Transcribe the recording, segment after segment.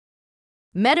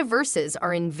Metaverses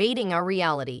are invading our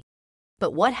reality.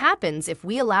 But what happens if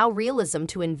we allow realism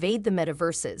to invade the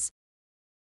metaverses?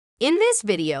 In this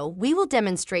video, we will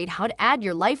demonstrate how to add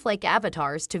your lifelike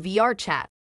avatars to VRChat.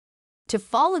 To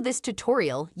follow this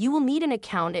tutorial, you will need an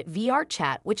account at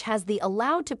VRChat, which has the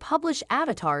Allowed to Publish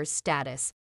Avatars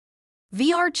status.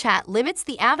 VRChat limits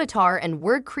the avatar and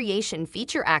word creation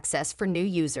feature access for new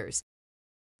users.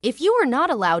 If you are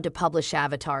not allowed to publish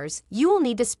avatars, you will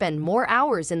need to spend more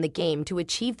hours in the game to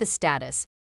achieve the status.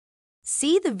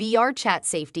 See the VRChat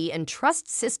Safety and Trust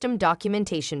System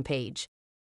documentation page.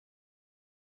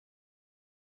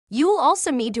 You will also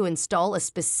need to install a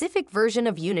specific version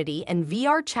of Unity and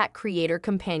VRChat Creator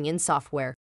companion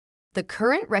software. The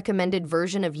current recommended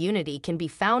version of Unity can be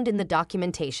found in the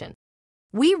documentation.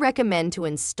 We recommend to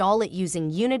install it using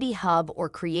Unity Hub or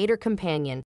Creator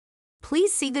Companion.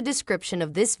 Please see the description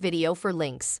of this video for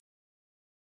links.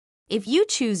 If you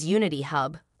choose Unity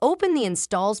Hub, open the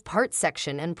Installs Part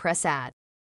section and press Add.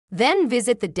 Then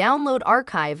visit the Download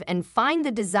archive and find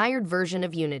the desired version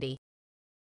of Unity.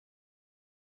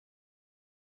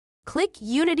 Click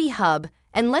Unity Hub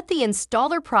and let the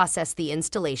installer process the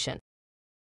installation.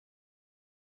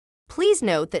 Please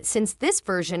note that since this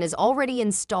version is already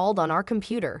installed on our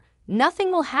computer,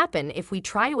 nothing will happen if we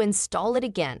try to install it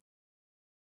again.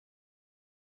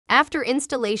 After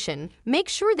installation, make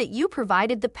sure that you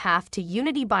provided the path to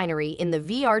Unity binary in the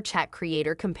VRChat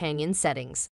Creator companion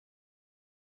settings.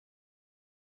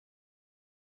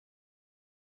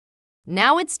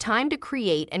 Now it's time to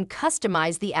create and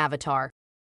customize the avatar.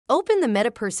 Open the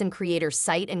MetaPerson Creator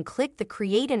site and click the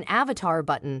Create an Avatar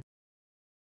button.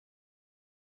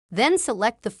 Then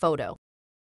select the photo.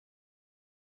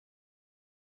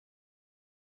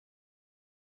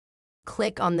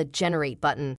 Click on the Generate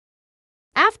button.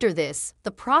 After this,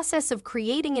 the process of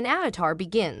creating an avatar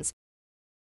begins.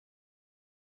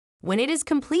 When it is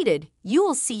completed, you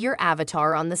will see your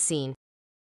avatar on the scene.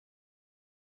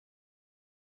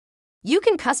 You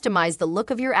can customize the look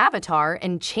of your avatar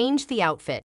and change the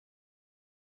outfit.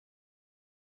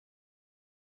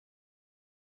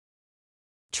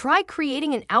 Try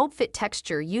creating an outfit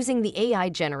texture using the AI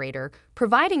generator,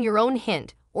 providing your own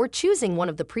hint, or choosing one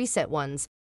of the preset ones.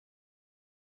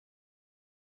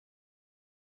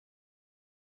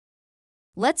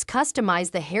 Let's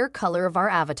customize the hair color of our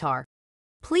avatar.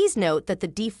 Please note that the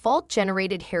default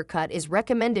generated haircut is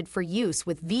recommended for use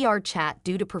with VRChat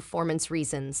due to performance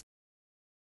reasons.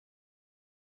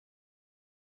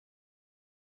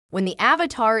 When the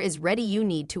avatar is ready, you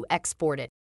need to export it.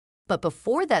 But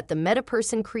before that, the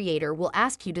MetaPerson Creator will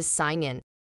ask you to sign in.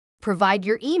 Provide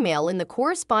your email in the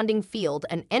corresponding field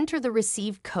and enter the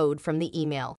received code from the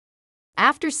email.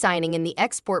 After signing in, the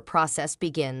export process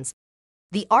begins.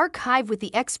 The archive with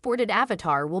the exported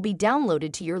avatar will be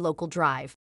downloaded to your local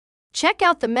drive. Check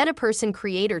out the MetaPerson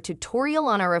Creator tutorial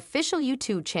on our official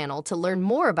YouTube channel to learn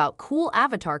more about cool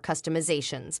avatar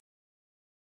customizations.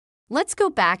 Let's go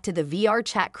back to the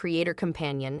VRChat Creator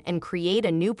Companion and create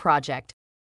a new project.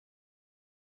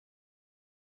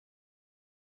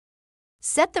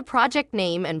 Set the project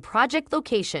name and project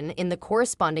location in the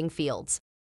corresponding fields.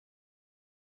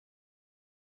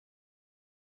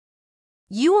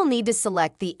 You will need to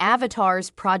select the avatar's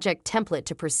project template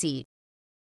to proceed.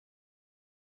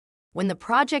 When the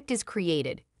project is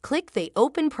created, click the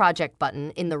Open Project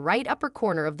button in the right upper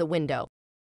corner of the window.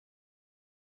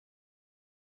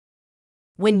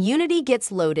 When Unity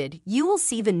gets loaded, you will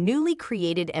see the newly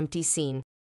created empty scene.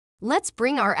 Let's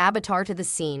bring our avatar to the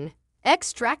scene,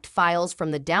 extract files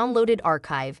from the downloaded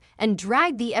archive, and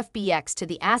drag the FBX to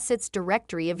the Assets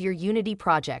directory of your Unity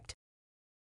project.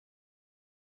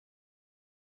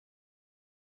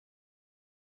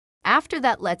 After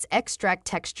that, let's extract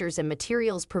textures and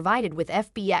materials provided with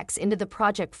FBX into the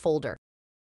project folder.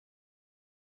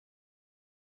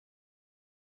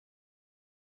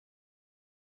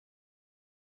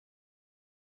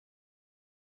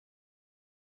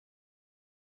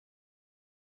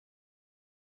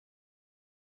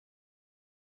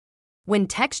 When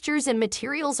textures and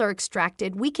materials are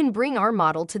extracted, we can bring our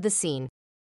model to the scene.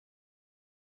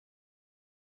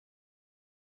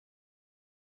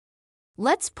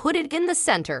 Let's put it in the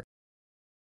center.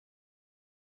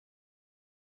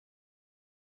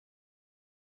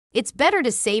 It's better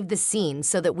to save the scene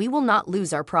so that we will not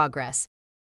lose our progress.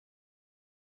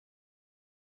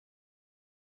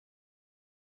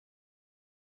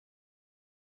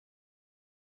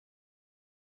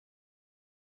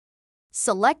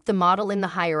 Select the model in the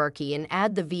hierarchy and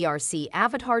add the VRC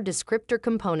avatar descriptor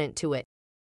component to it.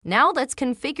 Now let's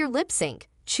configure lip sync.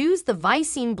 Choose the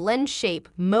Vicene Blend Shape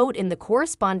mode in the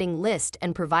corresponding list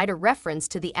and provide a reference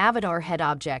to the avatar head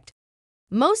object.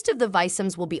 Most of the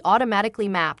VRChats will be automatically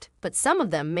mapped, but some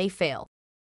of them may fail.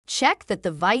 Check that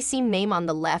the VRChat name on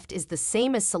the left is the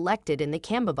same as selected in the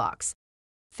Canva box.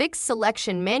 Fix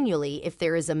selection manually if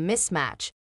there is a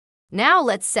mismatch. Now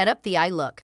let's set up the eye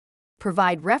look.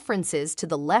 Provide references to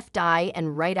the left eye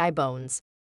and right eye bones.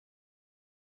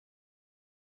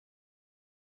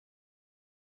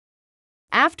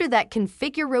 After that,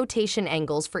 configure rotation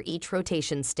angles for each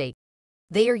rotation state.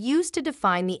 They are used to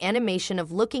define the animation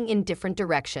of looking in different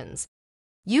directions.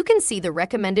 You can see the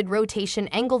recommended rotation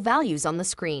angle values on the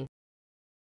screen.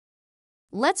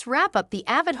 Let's wrap up the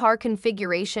avatar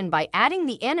configuration by adding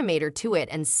the animator to it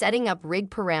and setting up rig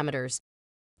parameters.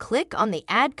 Click on the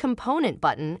Add Component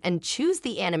button and choose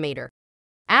the animator.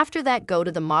 After that, go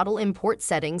to the Model Import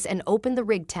Settings and open the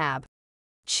Rig tab.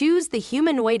 Choose the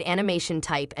humanoid animation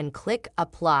type and click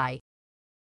Apply.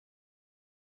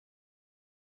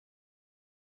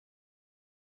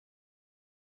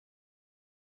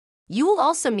 You will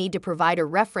also need to provide a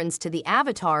reference to the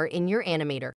avatar in your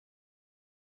animator.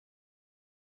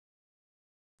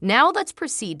 Now let's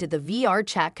proceed to the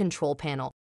VRChat control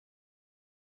panel.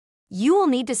 You will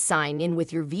need to sign in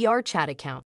with your VRChat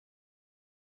account.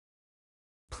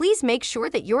 Please make sure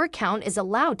that your account is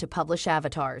allowed to publish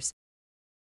avatars.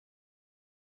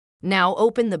 Now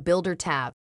open the Builder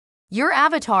tab. Your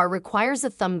avatar requires a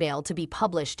thumbnail to be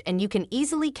published, and you can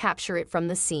easily capture it from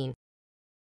the scene.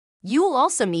 You will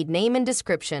also need name and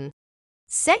description.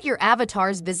 Set your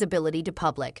avatar's visibility to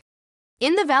public.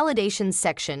 In the Validation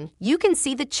section, you can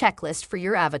see the checklist for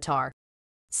your avatar.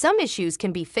 Some issues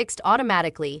can be fixed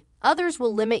automatically, others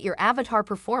will limit your avatar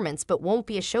performance but won't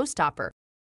be a showstopper.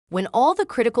 When all the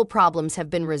critical problems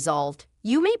have been resolved,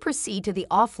 you may proceed to the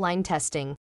offline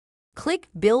testing. Click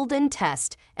Build and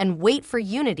Test and wait for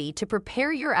Unity to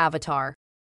prepare your avatar.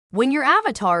 When your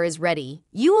avatar is ready,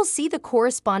 you will see the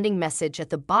corresponding message at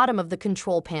the bottom of the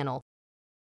control panel.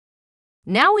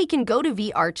 Now we can go to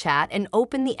VRChat and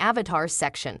open the Avatar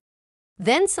section.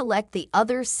 Then select the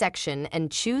Other section and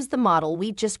choose the model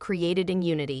we just created in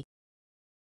Unity.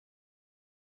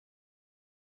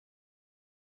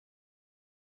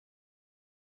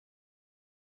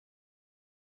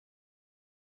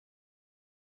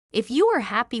 If you are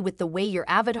happy with the way your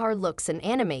avatar looks and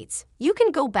animates, you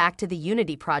can go back to the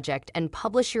Unity project and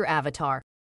publish your avatar.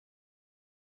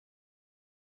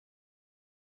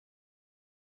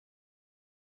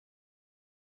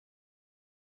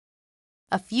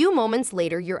 A few moments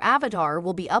later, your avatar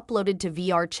will be uploaded to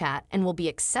VRChat and will be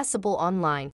accessible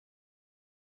online.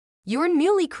 Your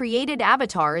newly created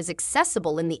avatar is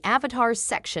accessible in the Avatars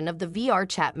section of the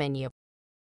VRChat menu.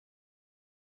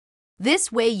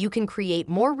 This way you can create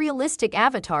more realistic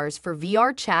avatars for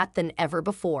VRChat than ever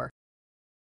before.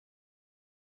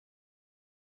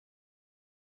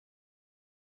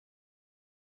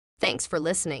 Thanks for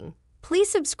listening.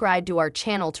 Please subscribe to our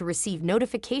channel to receive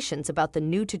notifications about the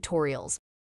new tutorials.